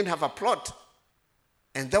cement. We didn't have a plot.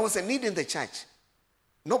 And there was a need in the church.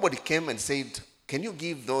 Nobody came and said, can you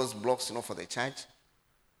give those blocks, for the church?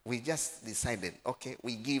 We just decided, okay,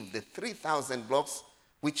 we give the 3,000 blocks,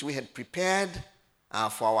 which we had prepared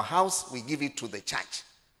for our house, we give it to the church.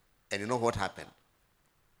 And you know what happened?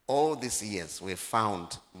 All these years, we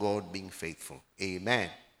found God being faithful. Amen.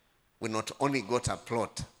 We not only got a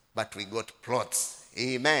plot, but we got plots.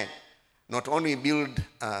 Amen. Not only we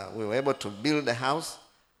were able to build a house,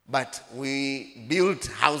 but we built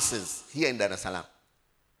houses here in Dar es Salaam.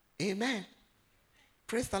 Amen.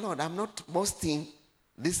 Praise the Lord. I'm not boasting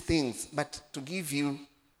these things, but to give you,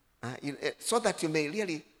 so that you may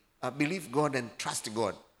really believe God and trust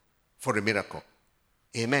God for a miracle.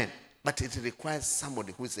 Amen. But it requires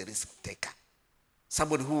somebody who is a risk taker.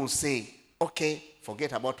 Somebody who will say, okay,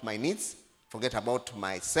 forget about my needs, forget about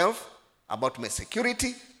myself, about my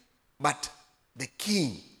security, but the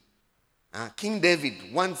king, King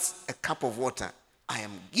David wants a cup of water. I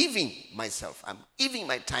am giving myself, I'm giving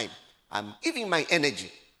my time, I'm giving my energy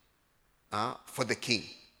for the king.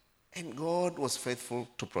 And God was faithful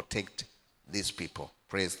to protect these people.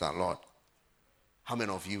 Praise the Lord. How many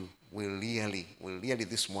of you will really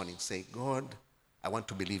this morning say, God, I want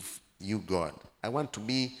to believe you, God. I want to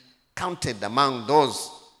be counted among those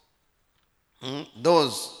who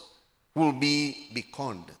will be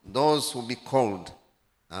beckoned, those who will be called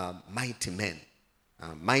mighty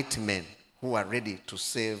men who are ready to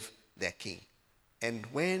save their king. And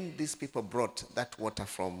when these people brought that water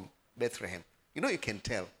from Bethlehem, you can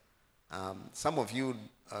tell. Some of you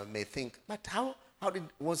may think, but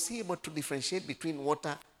was he able to differentiate between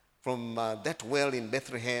water from that well in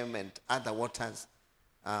Bethlehem and other waters?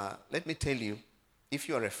 Let me tell you, if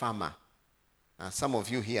you are a farmer, some of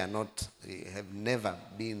you here have never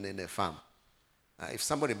been in a farm. If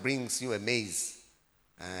somebody brings you a maize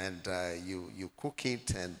and you cook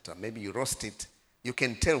it and maybe you roast it, you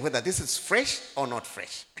can tell whether this is fresh or not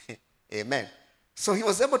fresh. Amen. So he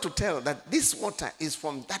was able to tell that this water is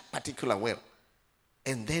from that particular well.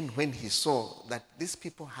 And then when he saw that these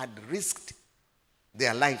people had risked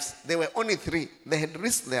their lives, they were only 3, they had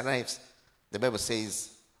risked their lives. The Bible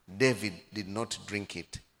says David did not drink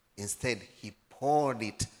it. Instead, he poured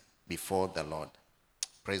it before the Lord.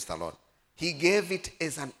 Praise the Lord. He gave it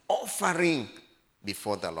as an offering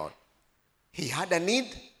before the Lord. He had a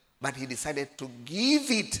need, but he decided to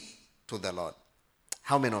give it to the Lord.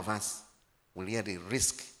 How many of us will really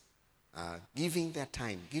risk giving their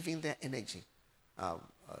time, giving their energy,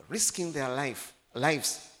 risking their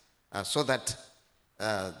lives so that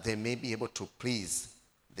they may be able to please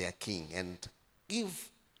their king and give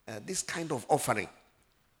this kind of offering,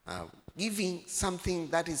 giving something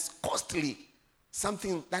that is costly,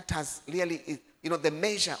 something that has really, the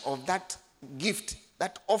measure of that gift,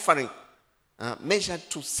 that offering, measured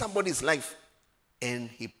to somebody's life, and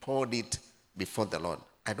he poured it before the Lord.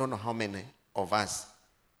 I don't know how many of us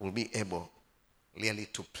will be able really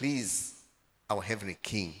to please our heavenly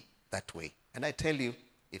King that way. And I tell you,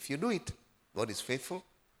 if you do it, God is faithful,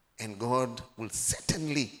 and God will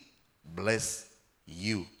certainly bless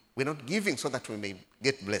you. We're not giving so that we may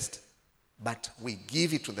get blessed, but we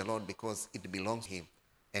give it to the Lord because it belongs to him.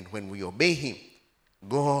 And when we obey him,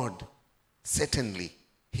 God certainly,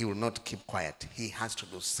 he will not keep quiet. He has to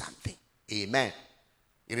do something. Amen.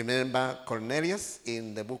 You remember Cornelius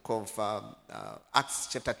in the book of Acts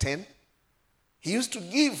chapter 10? He used to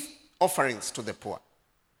give offerings to the poor.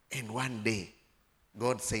 And one day,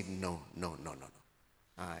 God said, no.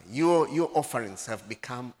 Your offerings have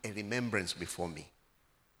become a remembrance before me,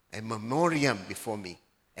 a memoriam before me.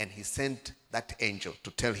 And he sent that angel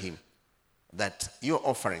to tell him that your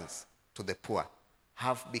offerings to the poor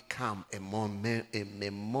have become a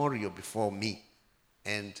memorial before me.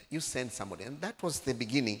 And you send somebody. And that was the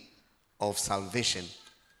beginning of salvation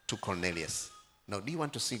to Cornelius. Now, do you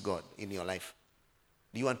want to see God in your life?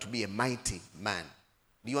 Do you want to be a mighty man?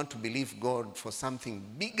 Do you want to believe God for something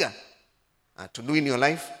bigger to do in your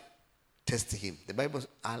life? Test him. The Bible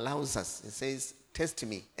allows us. It says, test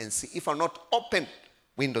me and see if I'll not open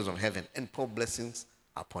windows of heaven and pour blessings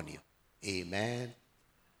upon you. Amen.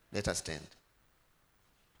 Let us stand.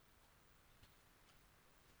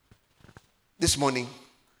 This morning,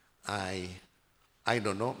 I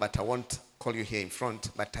don't know, but I won't call you here in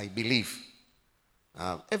front, but I believe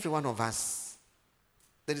every one of us,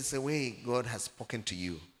 there is a way God has spoken to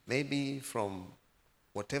you. Maybe from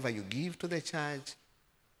whatever you give to the church,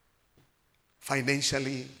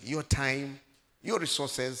 financially, your time, your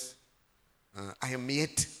resources. I'm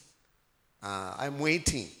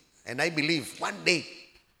waiting, and I believe one day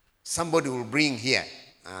somebody will bring here.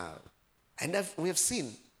 And we have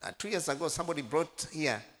seen 2 years ago, somebody brought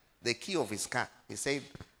here the key of his car. He said,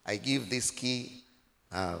 I give this key,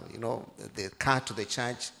 the car to the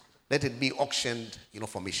church. Let it be auctioned,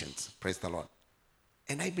 for missions. Praise the Lord.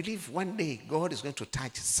 And I believe one day God is going to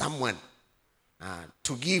touch someone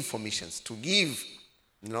to give for missions, to give,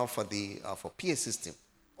 for PA system,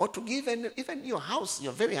 or to give even your house,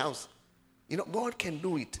 your very house. God can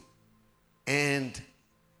do it. And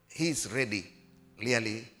he's ready,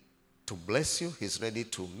 really, to bless you. He's ready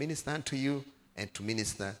to minister to you and to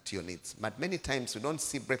minister to your needs. But many times we don't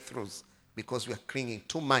see breakthroughs because we are clinging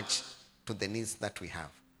too much to the needs that we have.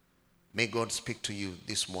 May God speak to you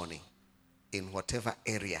this morning in whatever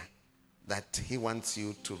area that he wants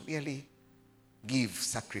you to really give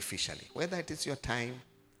sacrificially. Whether it is your time,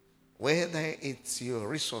 whether it's your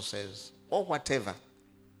resources, or whatever.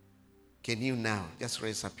 Can you now just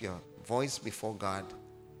raise up your voice before God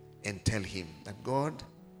and tell him that, God,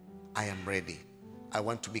 I am ready. I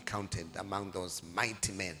want to be counted among those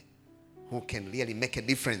mighty men who can really make a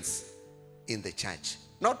difference in the church.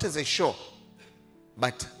 Not as a show,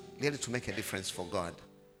 but really to make a difference for God.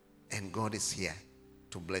 And God is here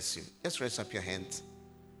to bless you. Just raise up your hands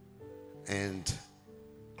and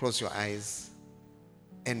close your eyes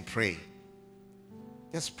and pray.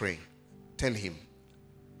 Just pray. Tell him,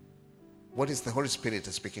 what is the Holy Spirit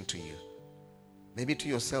speaking to you? Maybe to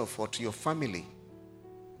yourself or to your family.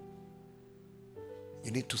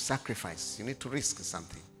 You need to sacrifice. You need to risk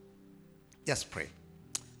something. Just pray.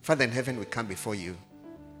 Father in heaven, we come before you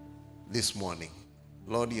this morning.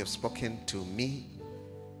 Lord, you have spoken to me.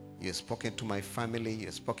 You have spoken to my family. You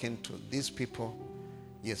have spoken to these people.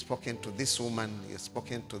 You have spoken to this woman. You have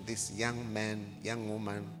spoken to this young man, young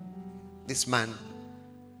woman, this man.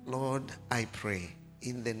 Lord, I pray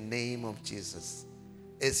in the name of Jesus,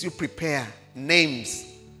 as you prepare names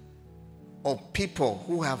of people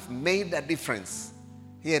who have made a difference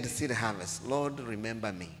here at the Seed Harvest, Lord,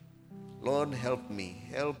 remember me. Lord, help me.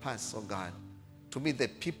 Help us, oh God, to be the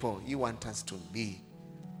people you want us to be.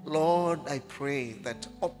 Lord, I pray that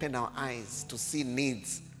open our eyes to see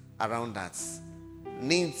needs around us.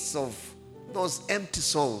 Needs of those empty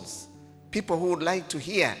souls. People who would like to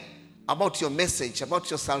hear about your message, about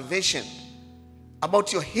your salvation,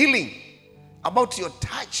 about your healing, about your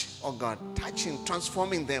touch, oh God, touching,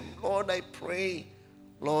 transforming them. Lord, I pray,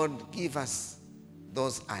 Lord, give us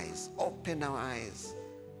those eyes. Open our eyes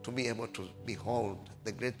to be able to behold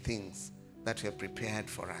the great things that you have prepared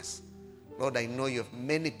for us. Lord, I know you have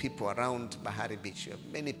many people around Bahari Beach. You have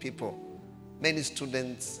many people, many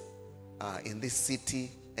students in this city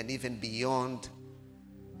and even beyond.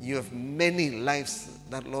 You have many lives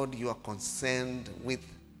that, Lord, you are concerned with.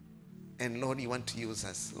 And, Lord, you want to use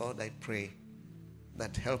us. Lord, I pray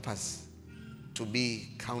that help us to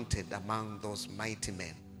be counted among those mighty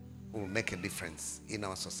men who will make a difference in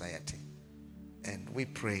our society. And we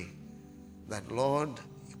pray that, Lord,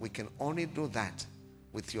 we can only do that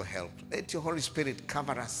with your help. Let your Holy Spirit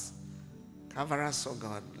cover us. Cover us, oh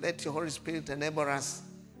God. Let your Holy Spirit enable us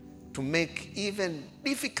to make even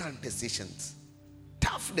difficult decisions,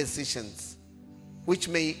 tough decisions, which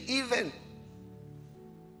may even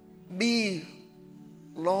be,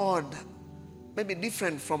 Lord, maybe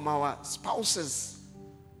different from our spouses'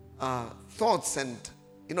 thoughts and,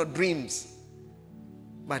 dreams.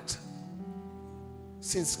 But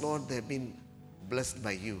since, Lord, they've been blessed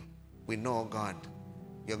by you, we know, God,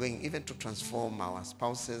 you're going even to transform our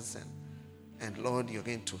spouses and Lord, you're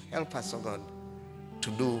going to help us, oh God,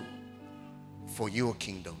 to do for your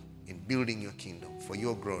kingdom, in building your kingdom, for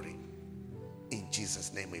your glory. In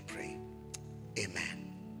Jesus' name we pray.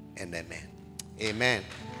 Amen and amen. Amen.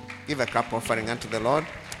 Give a clap offering unto the Lord.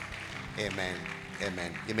 Amen.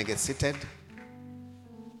 Amen. You may get seated.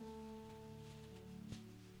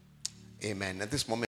 Amen. At this moment,